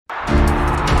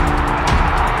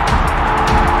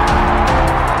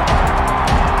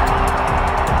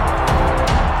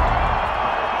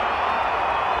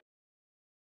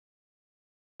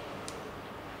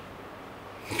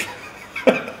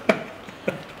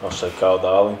I'll say Carl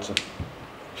Darlington.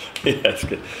 Yeah,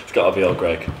 it's got to be old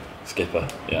Greg, skipper.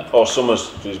 Yeah. Or Summers,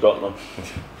 he's got none.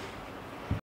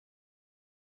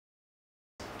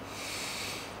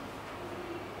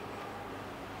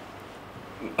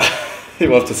 He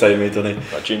wants to say me, doesn't he?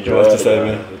 That ginger He wants to hair, say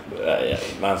yeah. me. Yeah,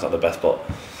 mine's not the best, but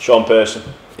Sean Pearson.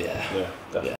 yeah. Yeah,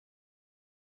 definitely.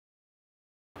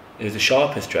 Yeah. Who's the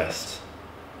sharpest dressed?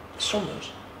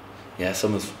 Summers. Yeah,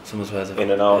 Summers wears it.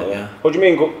 In and out, yeah. yeah. What do you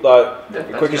mean,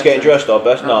 Yeah, quickest getting dressed or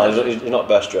best? No, No, he's not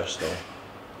best dressed though.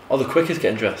 Oh, the quickest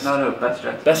getting dressed. No, best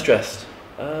dressed. Best dressed.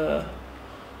 I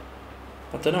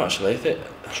don't know actually.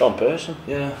 Sean Pearson.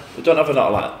 Yeah, we don't have a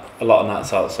lot of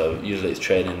nights out, so usually it's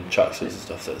training, tracksuits and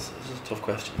stuff. So it's a tough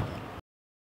question.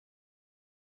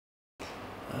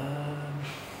 I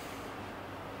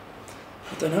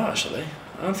don't know actually.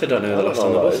 I honestly don't know who the last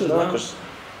on the bus is now.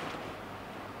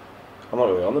 I'm not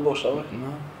really on the bus, are we?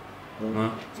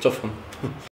 No, it's a tough one.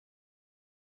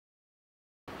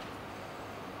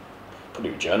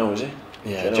 Probably Geno, is he?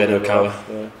 Yeah, Geno Cower.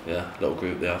 Yeah. Little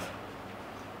group they have.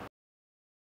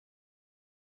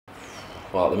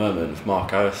 Well, at the moment, it's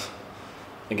Mark Harris.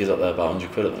 I think he's up there about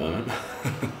 100 quid at the moment.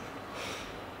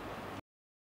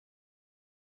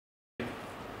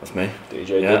 That's me.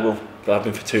 DJ Yeah. Dibble. I've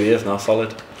been for 2 years now,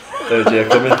 solid. Third year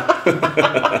coming.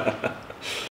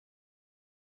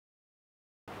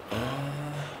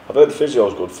 I've heard the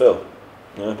physio's good, Phil.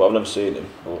 Yeah, but I've never seen him.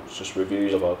 But it's just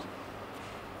reviews I've had.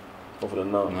 Other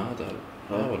than that. No, I don't.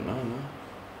 No, I wouldn't know, no.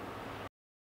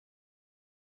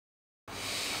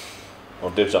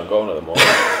 Well, Dibs aren't going at the moment.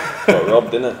 Got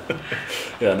robbed, didn't it?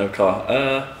 Yeah, no car.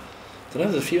 Don't know,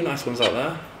 there's a few nice ones out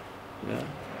there. Yeah.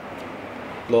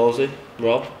 Lawsy,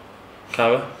 Rob,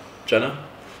 Cara, Jenna.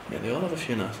 Yeah, they all have a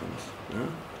few nice ones. Yeah.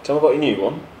 Tell me about your new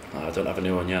one. No, I don't have a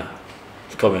new one yet.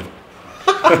 It's coming.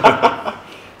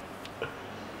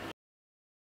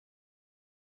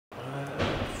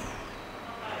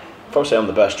 Probably say I'm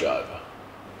the best driver.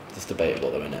 It's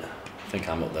debatable though, isn't it? I think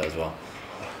I'm up there as well.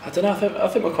 I don't know, I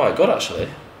think we're quite good actually.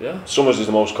 Yeah. Summers is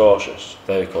the most cautious.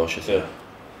 Very cautious, yeah.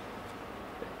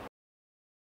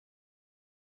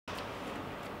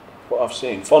 What I've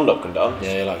seen, Fondop can dance.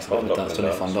 Yeah, he likes a bit of a dance,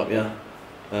 doesn't he? Fond up, yeah.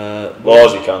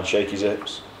 Lawsy can shake his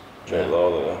hips. Straight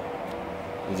Lawley there.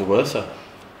 He's a worser.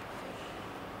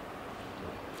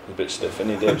 He's a bit stiff,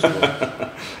 isn't he, Dibs?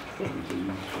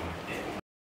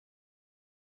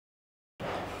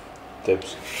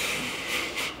 Dibs.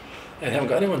 Yeah, they haven't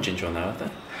got anyone ginger on there, have they?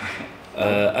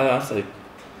 I actually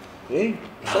Yeah,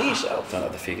 say yourself. don't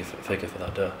have the figure for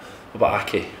that, do I? What about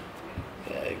Aki?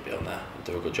 Yeah, he'd be on there. He'd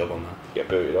do a good job on that. Get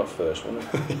booted off first, wouldn't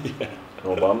he? Yeah.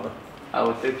 No banter. How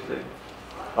would Dibs do?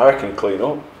 I reckon clean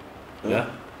up. Yeah.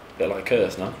 Bit like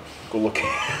Curtis now. Good looking.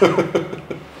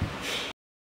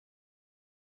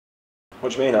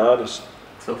 What do you mean hardest?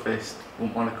 Toughest.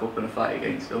 Wouldn't want to cup in a fight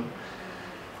against them.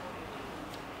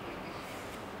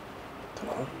 Don't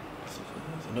know.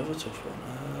 There's another tough one.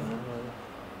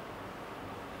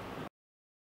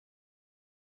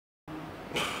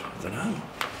 I don't know.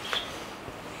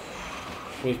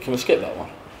 Can we skip that one?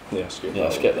 Yeah, skip Yeah,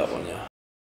 that skip that one, yeah.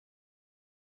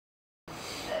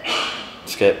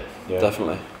 Skip, Yeah.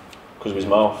 definitely. Because of his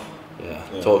mouth. Yeah,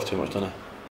 Yeah. talks too much, doesn't he?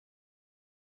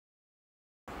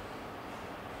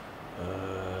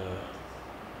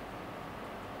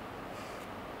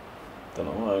 Don't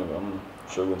know, I'm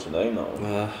struggling to name that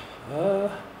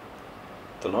one.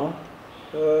 Don't know.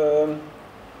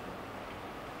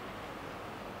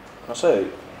 I say,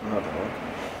 I don't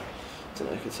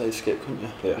know. You could say Skip, couldn't you?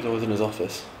 Yeah. He's always in his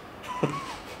office.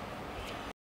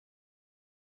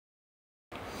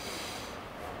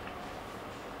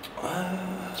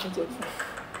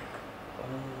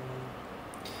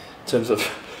 In terms of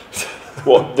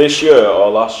What, this year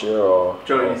or last year or?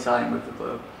 During your time with the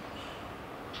club.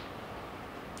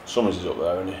 Summers is up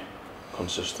there, isn't he?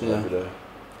 Consistent Yeah. every day.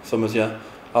 Summers, yeah.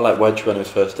 I like Wedge when he was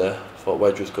first there. I thought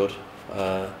Wedge was good.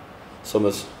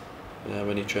 Summers, yeah,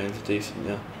 when he trains, is decent,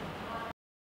 yeah.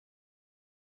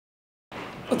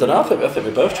 I don't know, I think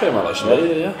we both train well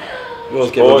actually, yeah. We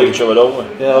always give Support each other, don't we?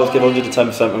 Yeah, I always give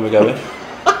 110% when we go in.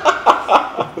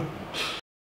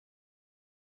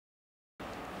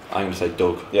 I'm going to say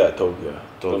Doug. Yeah, Doug, yeah.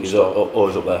 Doug, Don't he's stop.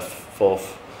 always up there,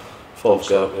 fourth Don't go.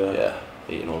 stop, yeah.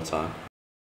 Eating all the time.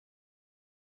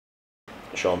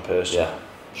 Sean Pearson. Yeah,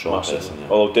 Sean Massive. Pearson, yeah.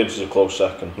 Although Dibs is a close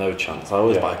second. No chance, I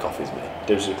always Yeah. buy coffees, mate.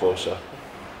 Dibs is a close second.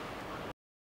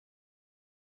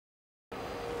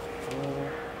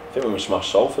 I think when we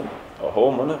smashed Salford at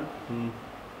home, wasn't it?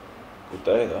 Good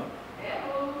day, that.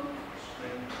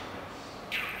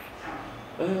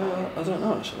 I don't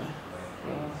know actually. I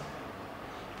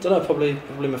don't know, probably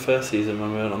my first season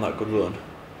when we went on that good run.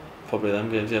 probably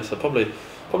them games. Yeah, so probably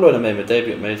when I made my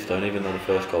debut at Maidstone, even though the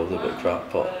first goal was a bit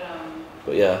crap, but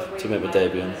yeah, to make my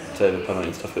debut and save a penalty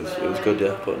and stuff, it was good.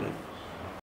 Yeah, putting in.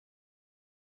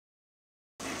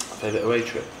 Favourite away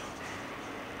trip?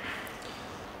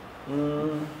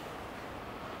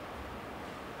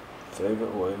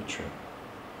 Favourite away trip?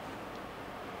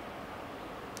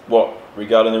 What,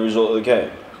 regarding the result of the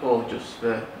game? Or just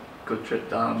a good trip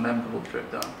down, memorable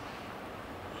trip down.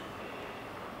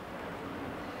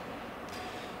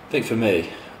 I think for me,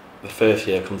 the first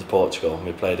year I come to Portugal and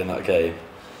we played in that game.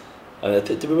 And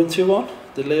did we win 2-1?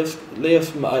 Did Leo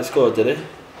might have scored, did he?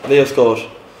 Leo scored.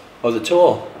 Oh, was it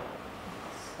 2-2?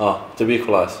 Oh, did we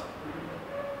equalise?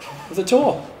 Was it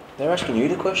 2-2? They're asking you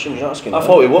the question, you're not asking I them.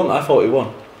 thought we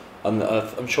won. And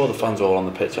I'm sure the fans were all on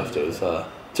the pitch after it was... Huh?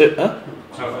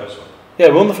 Yeah,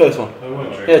 we won the first one.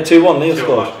 Yeah, 2-1, Leo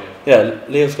scored. Yeah,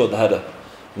 Leo scored the header.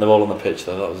 And they're all on the pitch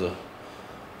though, that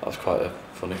was quite a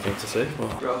funny thing to see.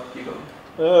 Rob, you go.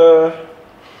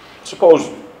 I suppose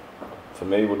for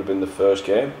me it would have been the first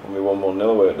game when we won 1-0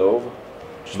 away at Dover.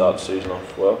 Started the season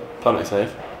off well. Penalty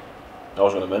save. I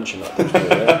was going to mention that.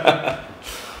 Yeah.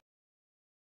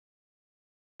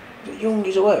 Is it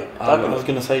Youngies away? I was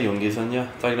going to say Youngies then, yeah.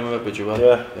 Dagenham at Bridge away.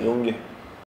 Yeah, Youngie.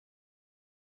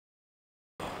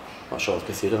 Not sure I was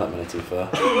conceding that many, to be fair.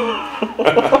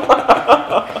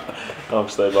 I'll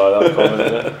stay by that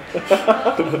comment.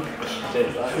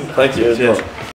 Cheers, lads. Thank you. Cheers. Cheers.